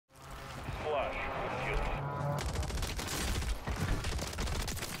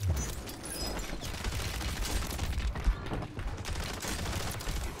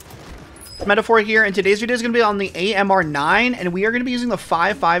Metaphor here, and today's video is going to be on the AMR 9, and we are going to be using the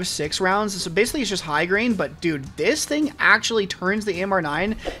 5.56 rounds. So basically it's just high grain, but dude, this thing actually turns the AMR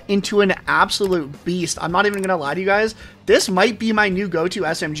 9 into an absolute beast. I'm not even going to lie to you guys. This might be my new go-to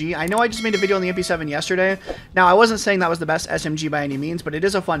SMG. I know I just made a video on the MP7 yesterday. Now, I wasn't saying that was the best SMG by any means, but it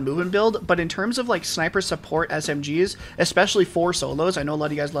is a fun movement build. But in terms of like sniper support SMGs, especially for solos, I know a lot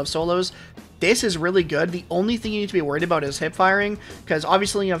of you guys love solos, this is really good. The only thing you need to be worried about is hip firing, because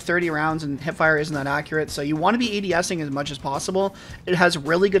obviously you have 30 rounds and hip fire isn't that accurate, so you want to be ADSing as much as possible. It has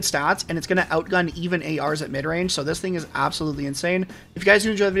really good stats, and it's going to outgun even ARs at mid-range, so this thing is absolutely insane. If you guys do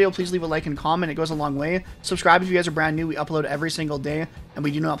enjoy the video, please leave a like and comment. It goes a long way. Subscribe if you guys are brand new. We upload every single day, and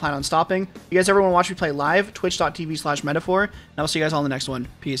we do not plan on stopping. If you guys ever want to watch me play live, twitch.tv/metaphor, and I'll see you guys all in the next one.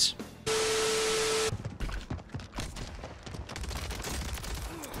 Peace.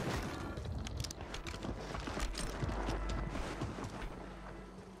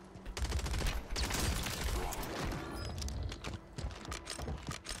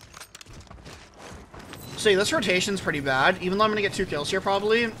 So yeah, this rotation's pretty bad, even though I'm gonna get 2 kills here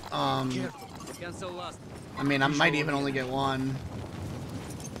probably. I mean, I might even only get 1.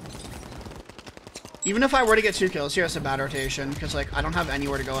 Even if I were to get 2 kills here, it's a bad rotation, because like, I don't have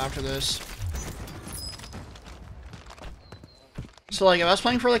anywhere to go after this. So like, if I was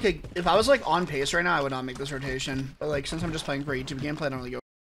playing for like if I was like on pace right now, I would not make this rotation. But like, since I'm just playing for YouTube gameplay, I don't really go.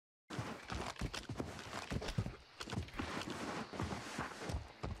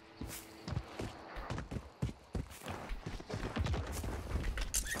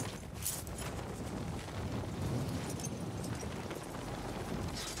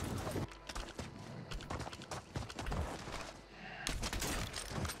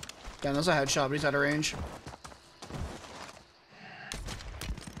 Damn, that's a headshot, but he's out of range.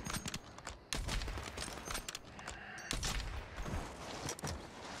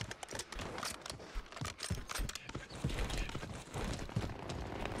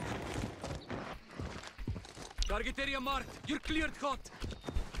 Target area marked. You're cleared hot.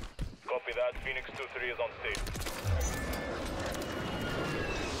 Copy that. Phoenix 2-3 is on state.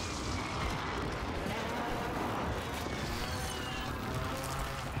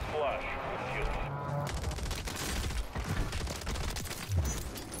 Flash.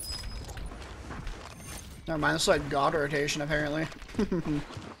 Never mind, this is like god rotation apparently.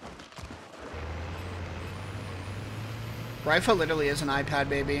 Rifle literally is an iPad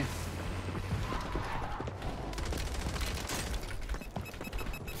baby.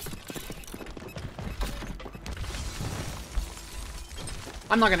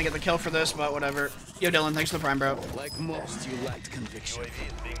 I'm not gonna get the kill for this, but whatever. Yo, Dylan, thanks for the prime, bro. Like most, you lacked conviction. UAV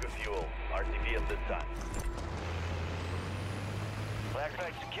is being fuel. RTV at this time.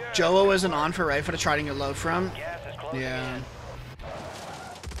 Joe isn't on for Rifle to try to get low from. Yeah.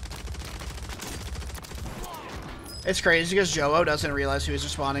 It's crazy because Joe doesn't realize who he's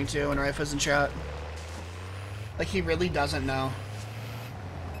responding to when Rifle's in chat. Like, he really doesn't know.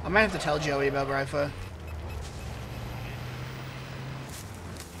 I might have to tell Joey about Rifle.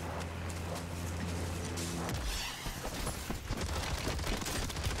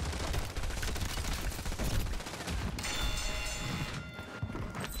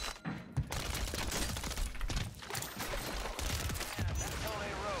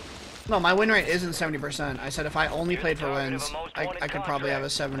 No, my win rate isn't 70%. I said if I only played for wins, I could probably have a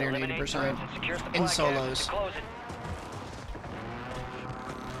 70 or an 80% in solos.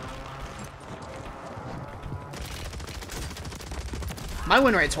 My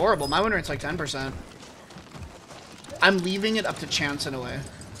win rate's horrible. My win rate's like 10%. I'm leaving it up to chance in a way.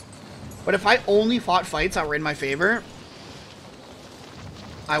 But if I only fought fights that were in my favor,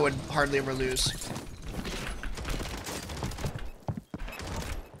 I would hardly ever lose.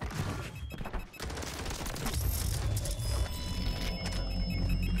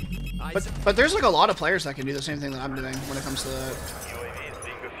 But there's like a lot of players that can do the same thing that I'm doing when it comes to that.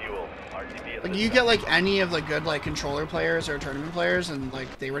 Like, you get like any of the good like controller players or tournament players, and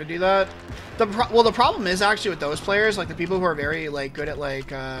like they were to do that. The problem is actually with those players, like the people who are very like good at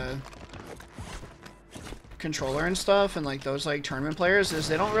like controller and stuff, and like those like tournament players, is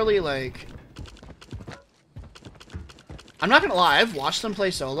they don't really like. I'm not gonna lie, I've watched them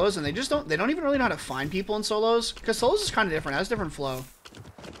play solos, and they don't even really know how to find people in solos, because solos is kind of different. It has different flow.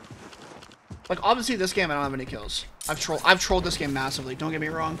 Like, obviously, this game, I don't have any kills. I've trolled this game massively, don't get me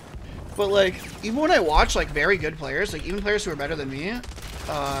wrong. But, like, even when I watch, like, very good players, like, even players who are better than me,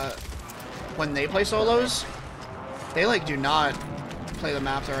 when they play solos, they, like, do not play the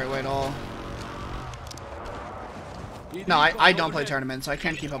map the right way at all. No, I don't play tournaments. I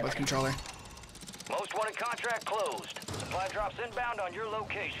can't keep up with controller. Most wanted contract closed. Supply drops inbound on your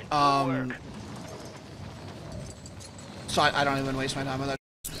location. Good work. So I don't even waste my time with that.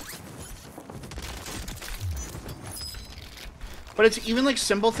 But it's even like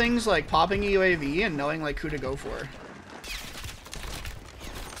simple things like popping a UAV and knowing like who to go for.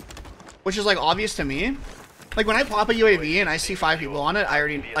 Which is like obvious to me. Like when I pop a UAV and I see 5 people on it, I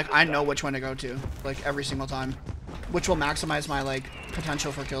already like I know which one to go to, like every single time. Which will maximize my like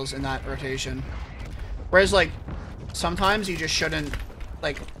potential for kills in that rotation. Whereas like sometimes you just shouldn't,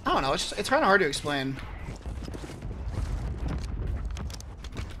 like, I don't know, it's kind of hard to explain.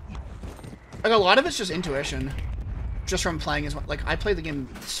 Like a lot of it's just intuition. Just from playing as much, like I play the game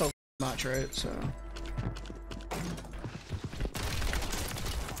so much, right? So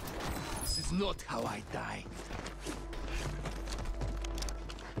This is not how I die.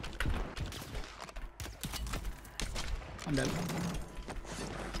 I'm dead.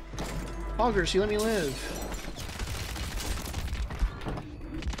 Hoggers, you let me live.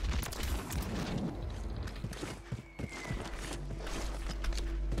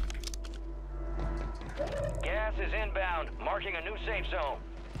 Gas is inbound, marking a new safe zone.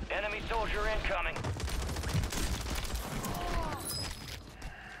 Enemy soldier incoming.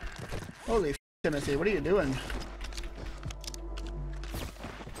 Holy f, Timothy, what are you doing?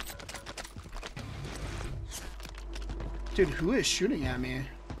 Dude, who is shooting at me?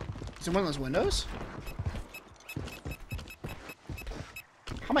 Is it one of those windows?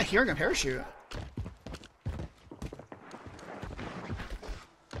 How am I hearing a parachute?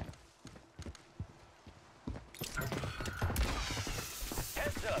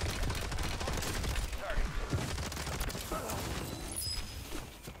 Heads up. Target.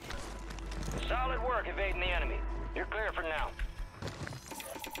 Solid work evading the enemy. You're clear for now.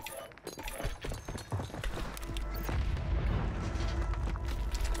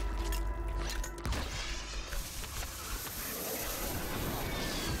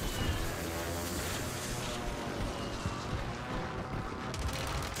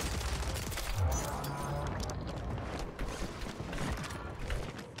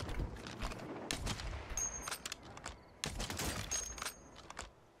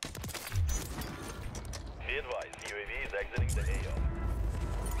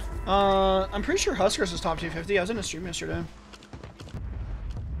 I'm pretty sure Huskers is top 250. I was in a stream yesterday.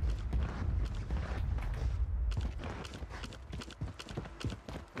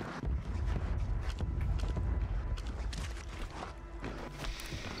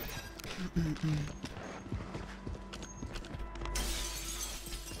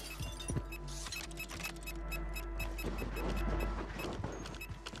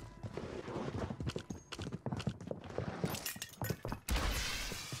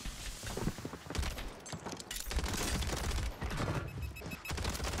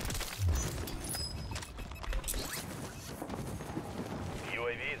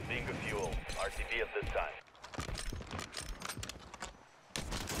 RTB at this time.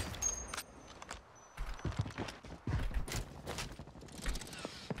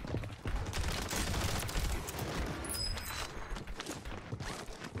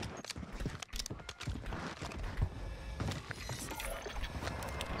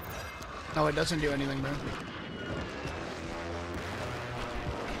 No, it doesn't do anything, bro.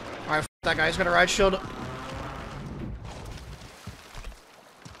 Alright, that guy's got a ride shield.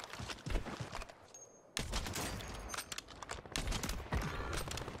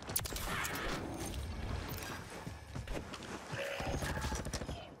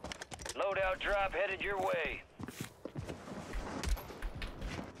 Loadout drop headed your way.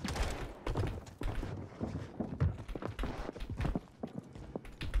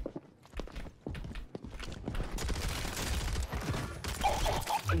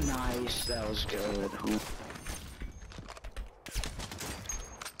 Nice, that was good. Be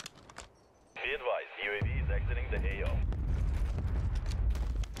advised, UAV is exiting the AO.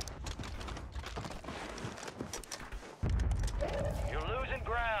 You're losing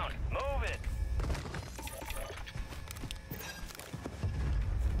ground. Move it.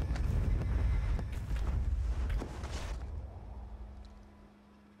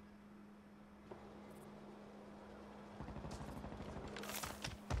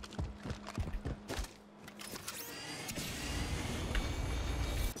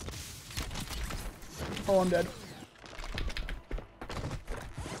 Oh, I'm dead.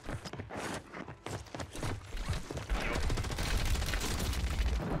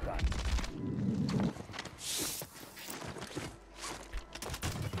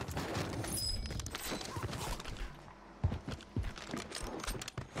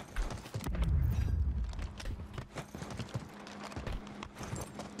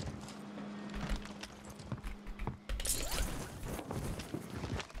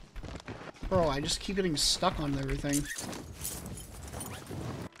 Bro, I just keep getting stuck on everything. Keep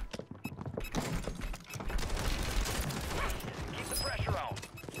the pressure on.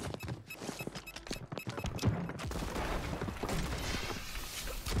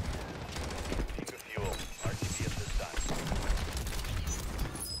 Keep your fuel. RTB at this time.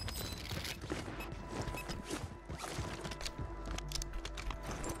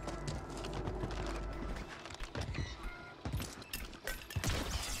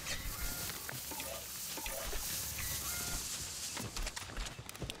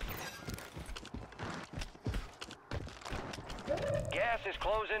 Gas is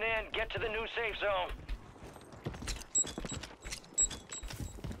closing in. Get to the new safe zone.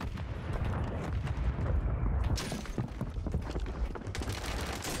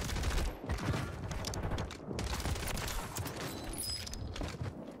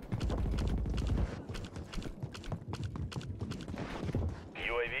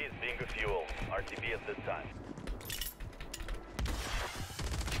 UAV is being refueled. RTB at this time.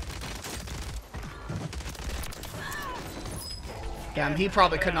 Damn, he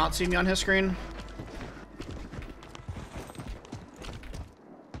probably could not see me on his screen.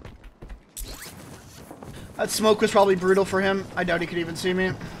 That smoke was probably brutal for him. I doubt he could even see me.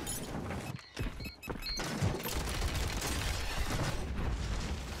 Only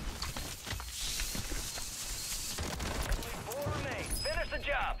 4 remain. Finish the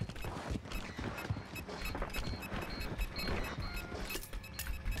job.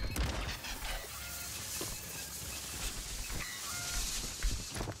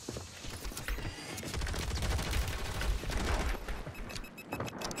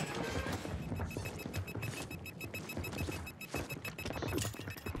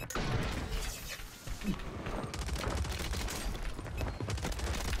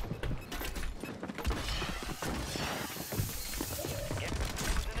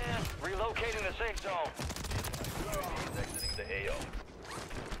 Relocating the safe zone. UAV is exiting the AO.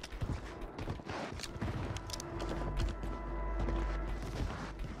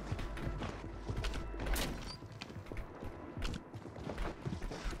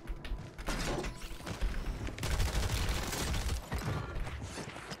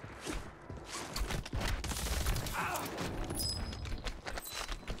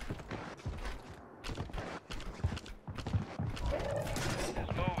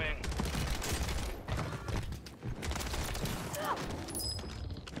 It's moving.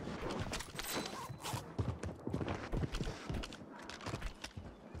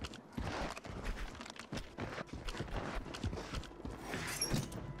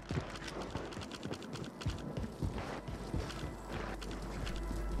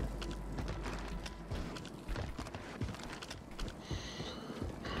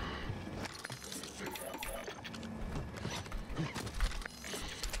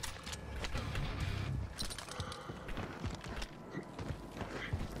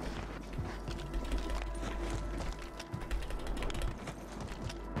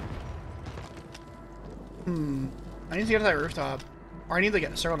 I need to get to that rooftop. Or I need to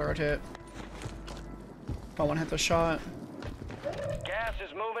get circle to rotate. If I want to hit the shot. Gas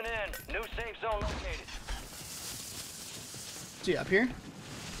is moving in. New safe zone located. Is he up here?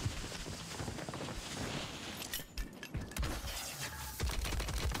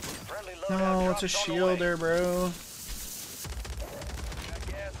 Friendly loadout No, it's a drops on the way. shielder, bro. Got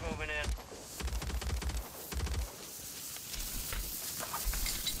gas moving in.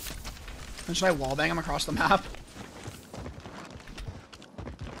 And should I wallbang him across the map?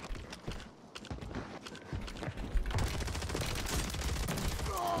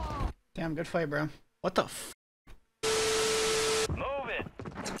 Damn, good fight, bro. What the f? Move it.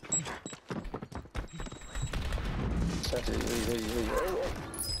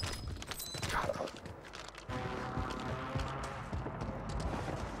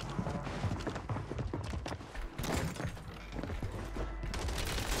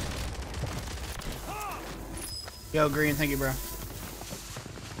 Yo, green, thank you, bro.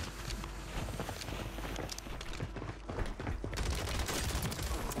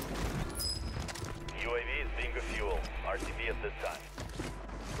 UAV is being refueled. RTB at this time.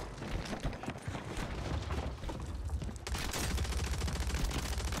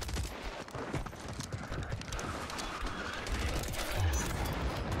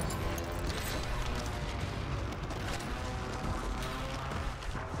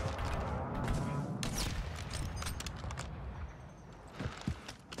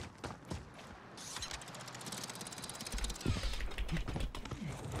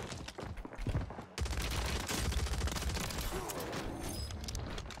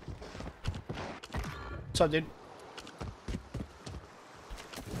 What's up, dude?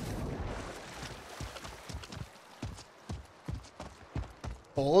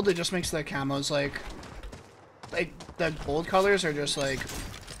 gold, it just makes the camos like the gold colors are just like,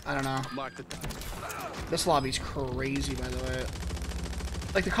 I don't know. Mark the target. This lobby's crazy, by the way.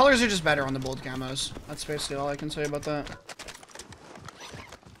 Like, the colors are just better on the bold camos. That's basically all I can say about that.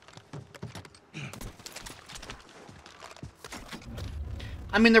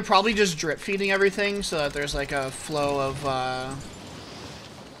 I mean, they're probably just drip feeding everything so that there's like a flow of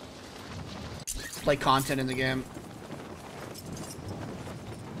like content in the game.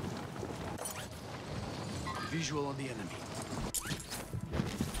 Visual on the enemy.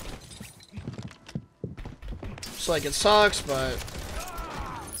 So like, it sucks, but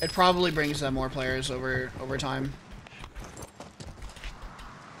it probably brings them more players over time.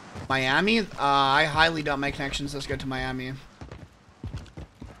 Miami? I highly doubt my connection's this good to Miami.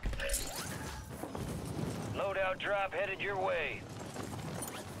 Loadout drop headed your way.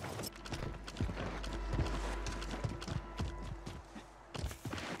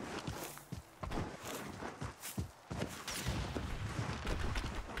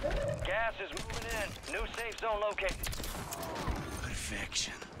 Gas is moving in. New safe zone located.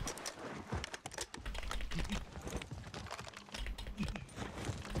 Perfection.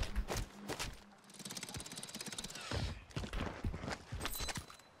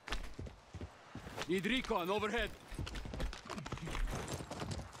 Need recon overhead.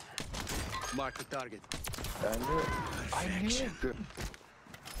 Mark the target. Perfection.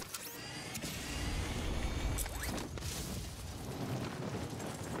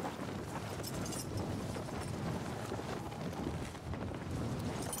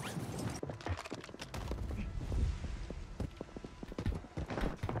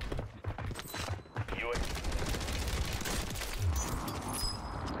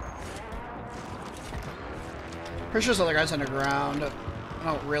 Pretty sure this other guy's underground. I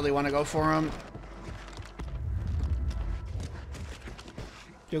don't really want to go for him.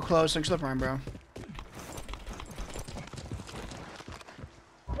 Too close. Thanks for the prime, bro.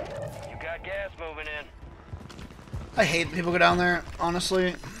 You got gas moving in. I hate people go down there,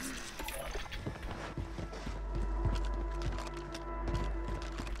 honestly.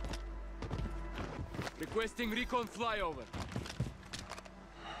 Requesting recon flyover.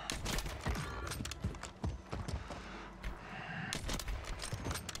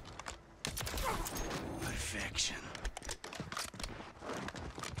 Perfection.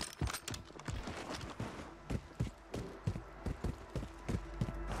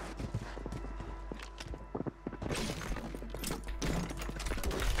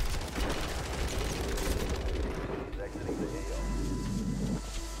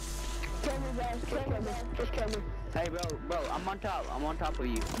 Hey, bro, I'm on top. I'm on top of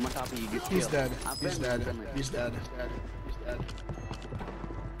you. I'm on top of you. Just He's chill. dead. I'm He's friendly, dead. I'm friendly. He's dead. He's dead.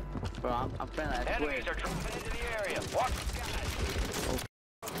 Bro, I'm friendly. I swear. Enemies are dropping into the area. Watch the skies.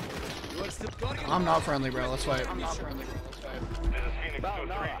 You are still target. I'm not friendly, bro. Let's fight. This is Phoenix Bro,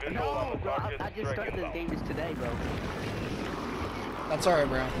 2-3. Visual no, on the bro. target. I just started this game just today, bro. That's alright,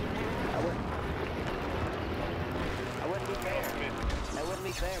 bro. I wouldn't be fair. That wouldn't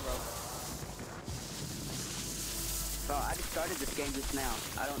be fair, bro. Bro, I just started this game just now.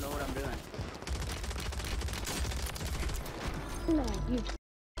 I don't know what I'm doing.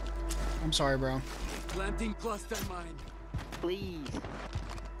 I'm sorry, bro. Planting cluster mine. Please.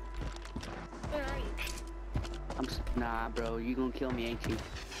 Nah, bro. You gonna kill me, ain't you?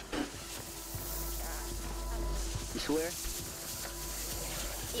 You swear?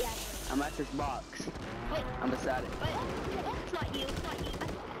 Yeah. I'm at this box. Wait. I'm beside it. Wait. It's not you. It's not you.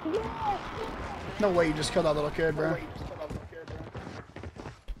 Yeah. No way you just killed that little kid, bro.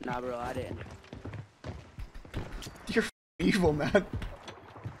 Nah, bro. I didn't. You're evil, man.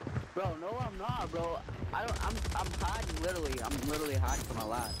 Bro, no, I'm not, bro. I'm hiding, literally. I'm literally hiding from my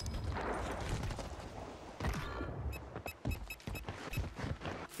life.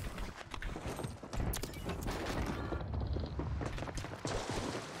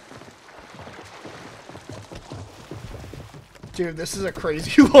 Dude, this is a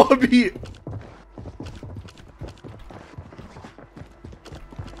crazy lobby.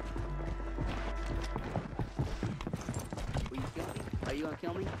 Will you kill me? Are you gonna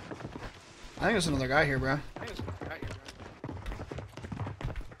kill me? I think there's another guy here, bro.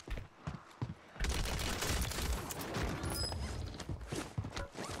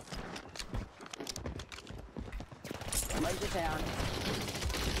 Laser town.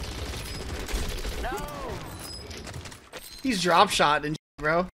 No! He's drop shot and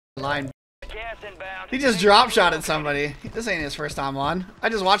bro. Line. Gas inbound. He just drop shotted somebody. This ain't his first time on. I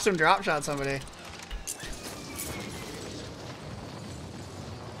just watched him drop shot somebody.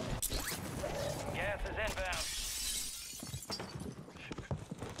 Gas is inbound.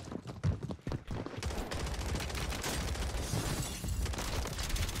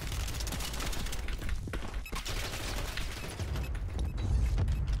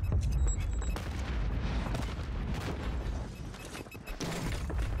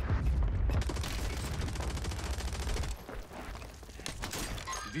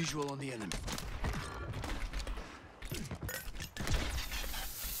 Visual on the enemy.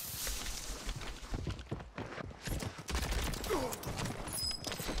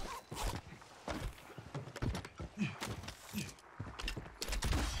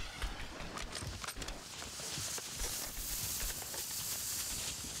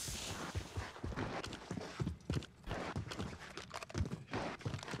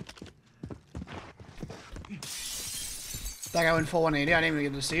 That guy went full 180. I didn't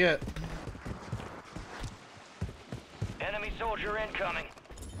even get to see it. Enemy soldier incoming.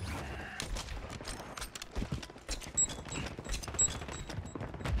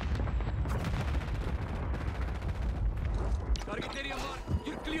 Target area marked.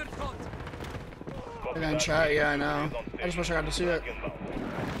 You're cleared front. The guy in chat, yeah, I know. I just wish I got to see it.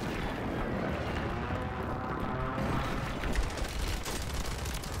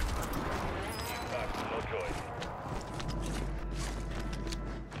 No choice.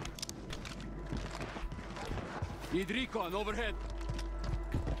 Need recon overhead.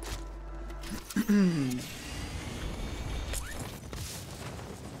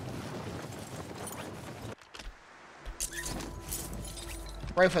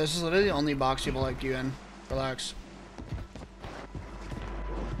 Rifle, this is literally the only box people like you in. Relax.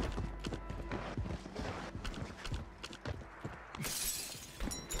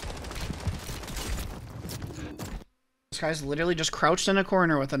 This guy's literally just crouched in a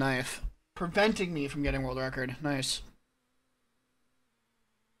corner with a knife, preventing me from getting world record. Nice.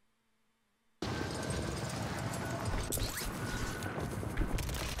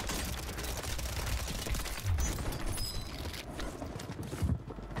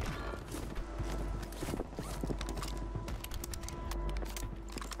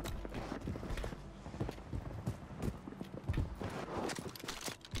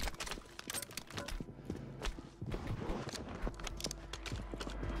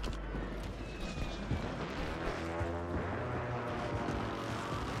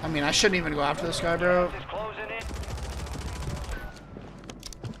 I mean, I shouldn't even go after this guy, bro. Is closing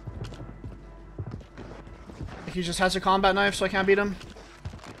in. He just has a combat knife, so I can't beat him.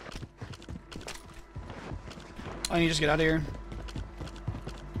 I need to just get out of here.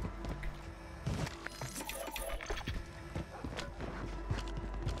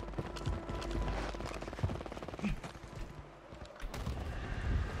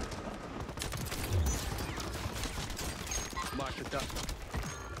 Mark it up.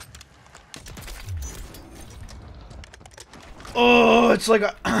 Oh, it's like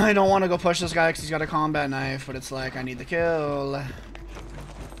I don't want to go push this guy because he's got a combat knife, but it's like I need the kill.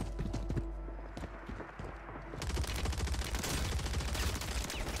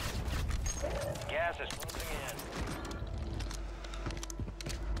 Gas is closing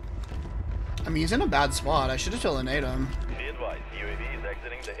in. I mean, he's in a bad spot. I should have told him. Be advised, UAV is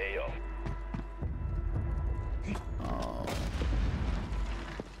exiting the AO. Oh.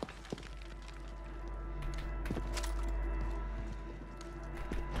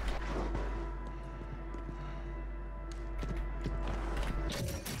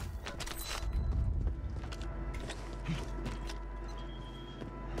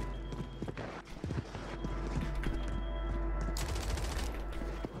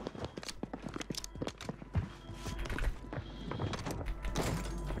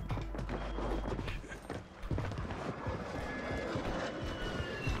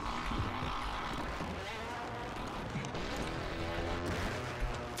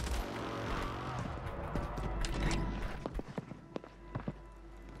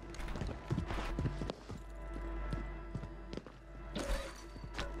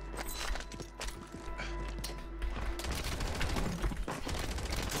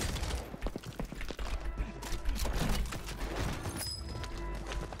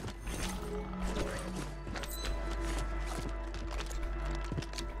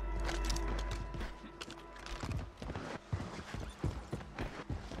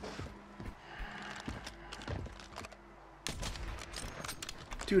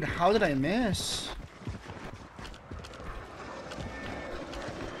 Dude, how did I miss?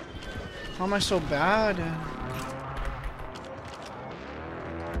 How am I so bad?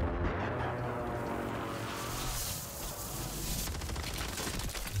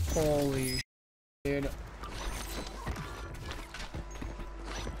 Holy shit.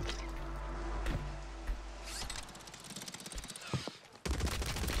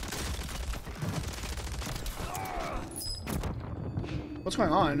 What's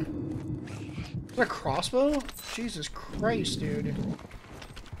going on? Is that a crossbow? Jesus Christ, dude.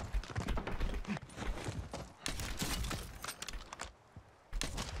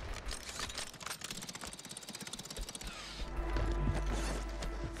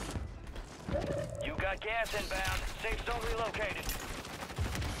 Gas inbound. Safe zone relocated.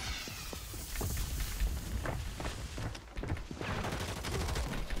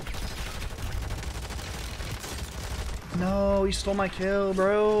 No, he stole my kill,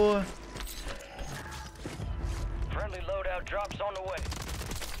 bro. Friendly loadout drops on the way.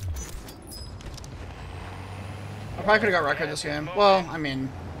 I probably could have got record this game. Well, I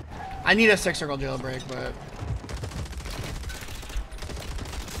mean, I need a 6-circle jailbreak, but...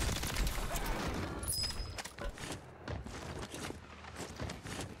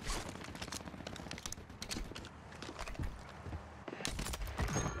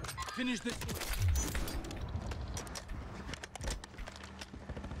 Finish this.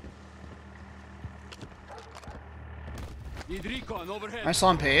 Need recon overhead. I saw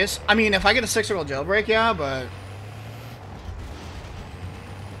him pace. I mean, if I get a 6-circle jailbreak, yeah, but...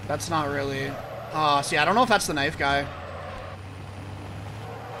 That's not really... see, I don't know if that's the knife guy.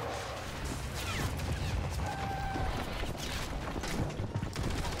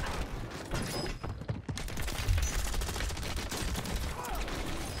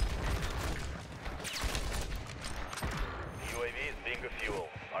 UAV is being a fuel.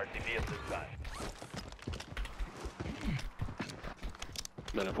 RTV at this time.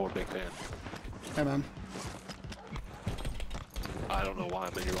 Metaphor big fan. Hey, man. I don't know why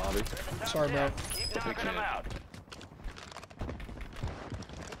I'm in your lobby. Sorry, bro. Keep knocking them out.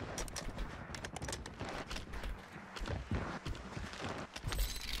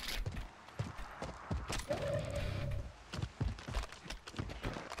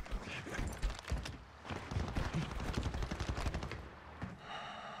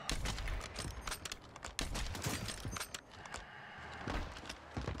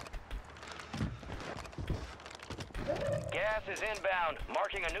 Gas is inbound,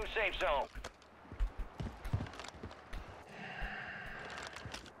 marking a new safe zone.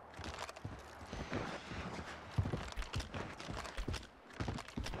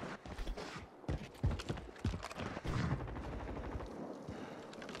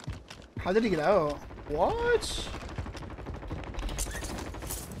 How did he get out? What?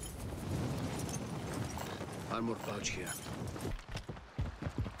 Armor pouch here.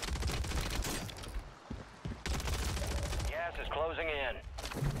 Gas is closing in.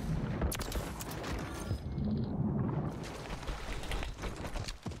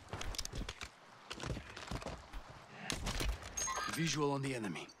 Visual on the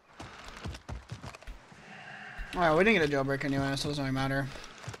enemy. Alright, we didn't get a jailbreak anyway, so it doesn't really matter.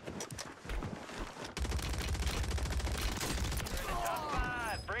 Top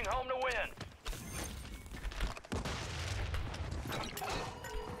 5, bring home the win.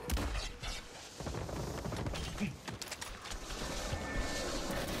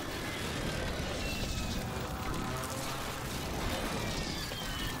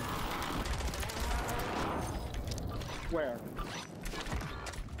 Where?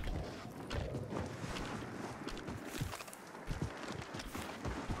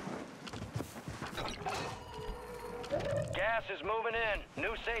 Gas is moving in.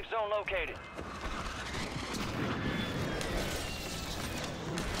 New safe zone located.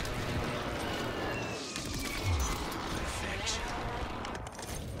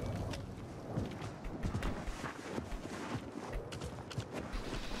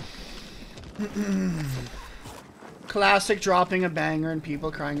 Classic dropping a banger and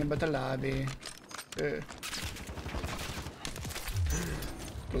people crying about the lobby.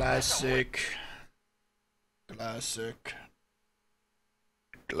 Classic. Classic.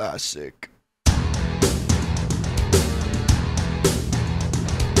 Classic.